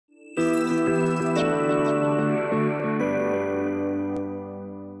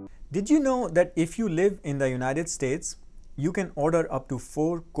Did you know that if you live in the United States, you can order up to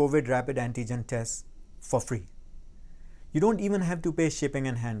 4 COVID rapid antigen tests for free? You don't even have to pay shipping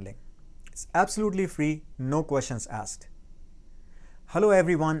and handling. It's absolutely free, no questions asked. Hello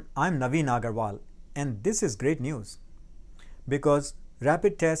everyone, I'm Naveen Agarwal, and this is great news because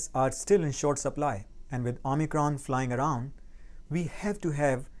rapid tests are still in short supply, and with Omicron flying around, we have to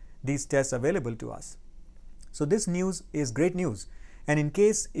have these tests available to us. So this news is great news. And in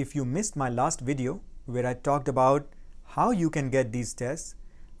case if you missed my last video where I talked about how you can get these tests,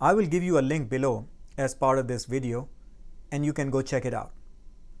 I will give you a link below as part of this video and you can go check it out.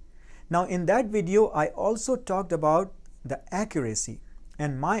 Now in that video, I also talked about the accuracy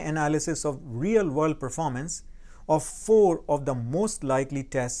and my analysis of real world performance of 4 of the most likely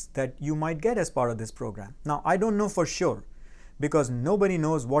tests that you might get as part of this program. Now I don't know for sure because nobody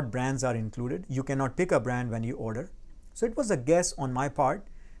knows what brands are included. You cannot pick a brand when you order. So it was a guess on my part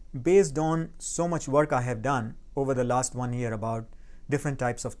based on so much work I have done over the last 1 year about different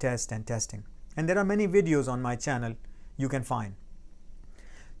types of tests and testing. And there are many videos on my channel you can find.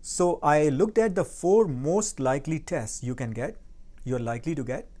 So I looked at the 4 most likely tests you're likely to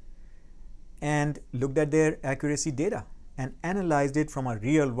get, and looked at their accuracy data and analyzed it from a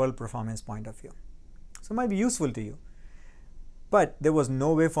real world performance point of view. So it might be useful to you. But there was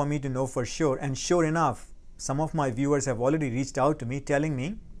no way for me to know for sure, and sure enough, some of my viewers have already reached out to me telling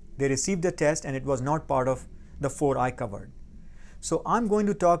me they received the test and it was not part of the 4 I covered. So I'm going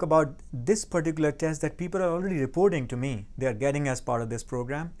to talk about this particular test that people are already reporting to me they are getting as part of this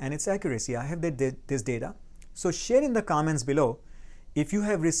program and its accuracy. I have this data. So share in the comments below if you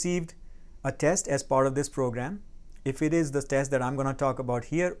have received a test as part of this program, if it is the test that I'm going to talk about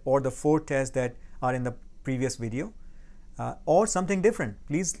here or the 4 tests that are in the previous video, or something different.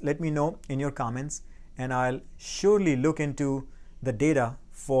 Please let me know in your comments and I'll surely look into the data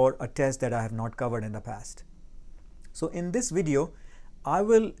for a test that I have not covered in the past. So in this video, I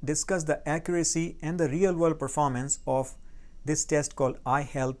will discuss the accuracy and the real world performance of this test called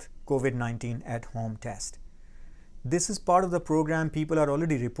iHealth COVID-19 at home test. This is part of the program. People are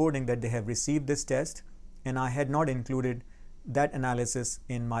already reporting that they have received this test, and I had not included that analysis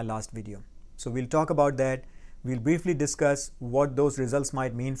in my last video. So we'll talk about that. We'll briefly discuss what those results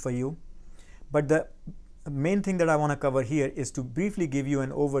might mean for you. But the main thing that I want to cover here is to briefly give you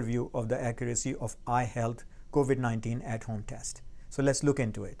an overview of the accuracy of iHealth COVID-19 at home test. So let's look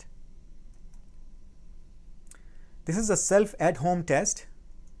into it. This is a self at home test,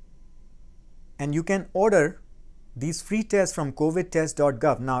 and you can order these free tests from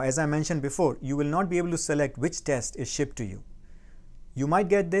covidtest.gov. Now, as I mentioned before, you will not be able to select which test is shipped to you. You might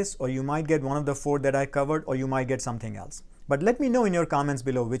get this, or you might get one of the 4 that I covered, or you might get something else. But let me know in your comments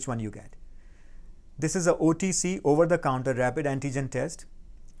below which one you get. This is a OTC, over-the-counter rapid antigen test.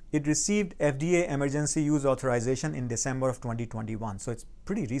 It received FDA emergency use authorization in December of 2021, so it's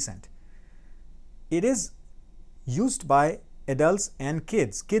pretty recent. It is used by adults and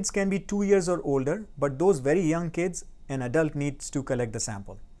kids. Kids can be 2 years or older, but those very young kids, an adult needs to collect the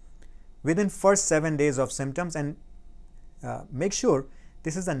sample within first 7 days of symptoms. And make sure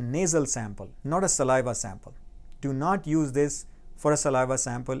this is a nasal sample, not a saliva sample. Do not use this for a saliva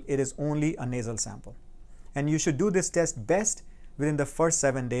sample. It is only a nasal sample. And you should do this test best within the first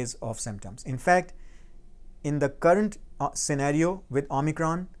 7 days of symptoms. In fact, in the current scenario with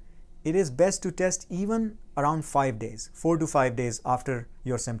Omicron, it is best to test even around 5 days, 4 to 5 days after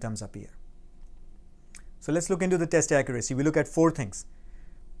your symptoms appear. So let's look into the test accuracy. We look at 4 things.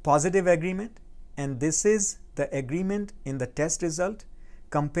 Positive agreement, and this is the agreement in the test result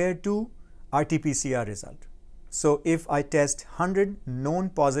compared to RT-PCR result. So if I test 100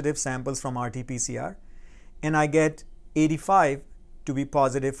 known positive samples from RT-PCR and I get 85 to be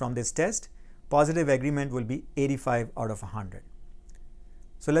positive from this test, positive agreement will be 85 out of 100.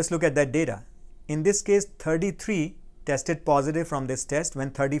 So let's look at that data. In this case, 33 tested positive from this test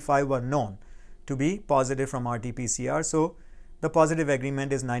when 35 were known to be positive from RT-PCR. So the positive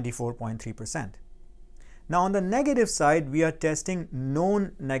agreement is 94.3%. Now on the negative side, we are testing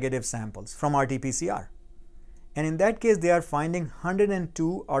known negative samples from RT-PCR. And in that case, they are finding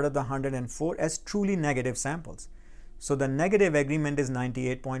 102 out of the 104 as truly negative samples. So the negative agreement is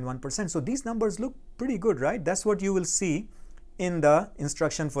 98.1%. So these numbers look pretty good, right? That's what you will see in the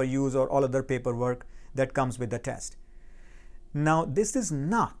instruction for use or all other paperwork that comes with the test. Now, this is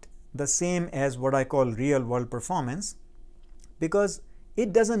not the same as what I call real world performance, because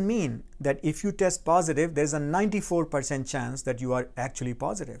it doesn't mean that if you test positive, there's a 94% chance that you are actually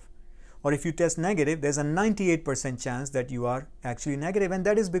positive. Or if you test negative, there's a 98% chance that you are actually negative. And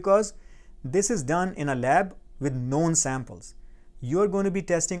that is because this is done in a lab with known samples. you're going to be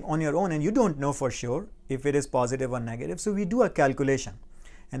testing on your own and you don't know for sure if it is positive or negative. So we do a calculation,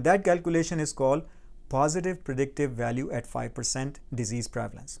 and that calculation is called positive predictive value at 5% disease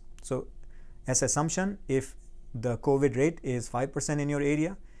prevalence. So as assumption, if the COVID rate is 5% in your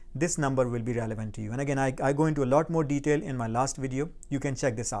area, this number will be relevant to you. And again, I go into a lot more detail in my last video. You can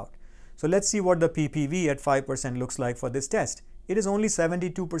check this out. So let's see what the PPV at 5% looks like for this test. It is only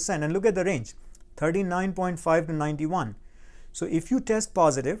 72%, and look at the range, 39.5 to 91. So if you test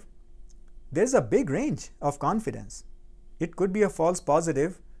positive, there's a big range of confidence. It could be a false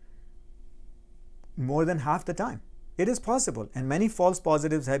positive more than half the time. It is possible, and many false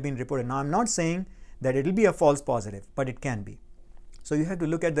positives have been reported. Now, I'm not saying that it will be a false positive, but it can be. So you have to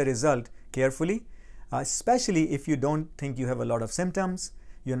look at the result carefully, especially if you don't think you have a lot of symptoms,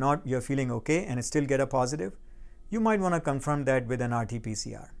 you're feeling okay and still get a positive. You might want to confirm that with an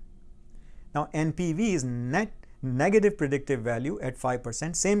RT-PCR. Now, NPV is negative predictive value at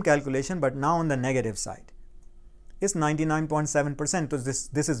 5%, same calculation, but now on the negative side. It's 99.7%, so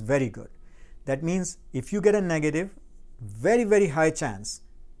this is very good. That means if you get a negative, very, very high chance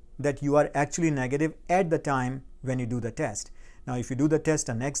that you are actually negative at the time when you do the test. Now, if you do the test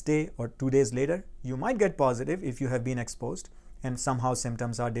the next day or 2 days later, you might get positive if you have been exposed and somehow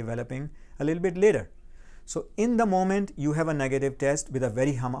symptoms are developing a little bit later. So in the moment, you have a negative test with a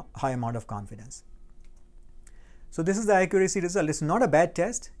very high amount of confidence. So this is the accuracy result. It's not a bad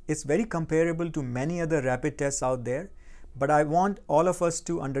test. It's very comparable to many other rapid tests out there. But I want all of us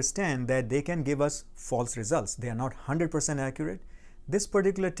to understand that they can give us false results. They are not 100% accurate. This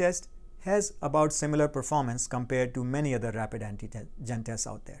particular test has about similar performance compared to many other rapid antigen tests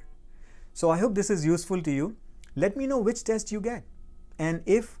out there. So I hope this is useful to you. Let me know which test you get. And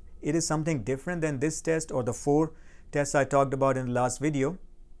if it is something different than this test or the 4 tests I talked about in the last video,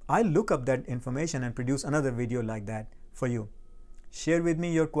 I'll look up that information and produce another video like that for you. Share with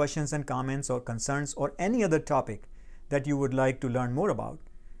me your questions and comments or concerns or any other topic that you would like to learn more about,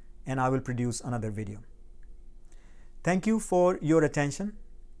 and I will produce another video. Thank you for your attention,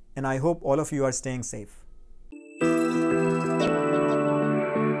 and I hope all of you are staying safe.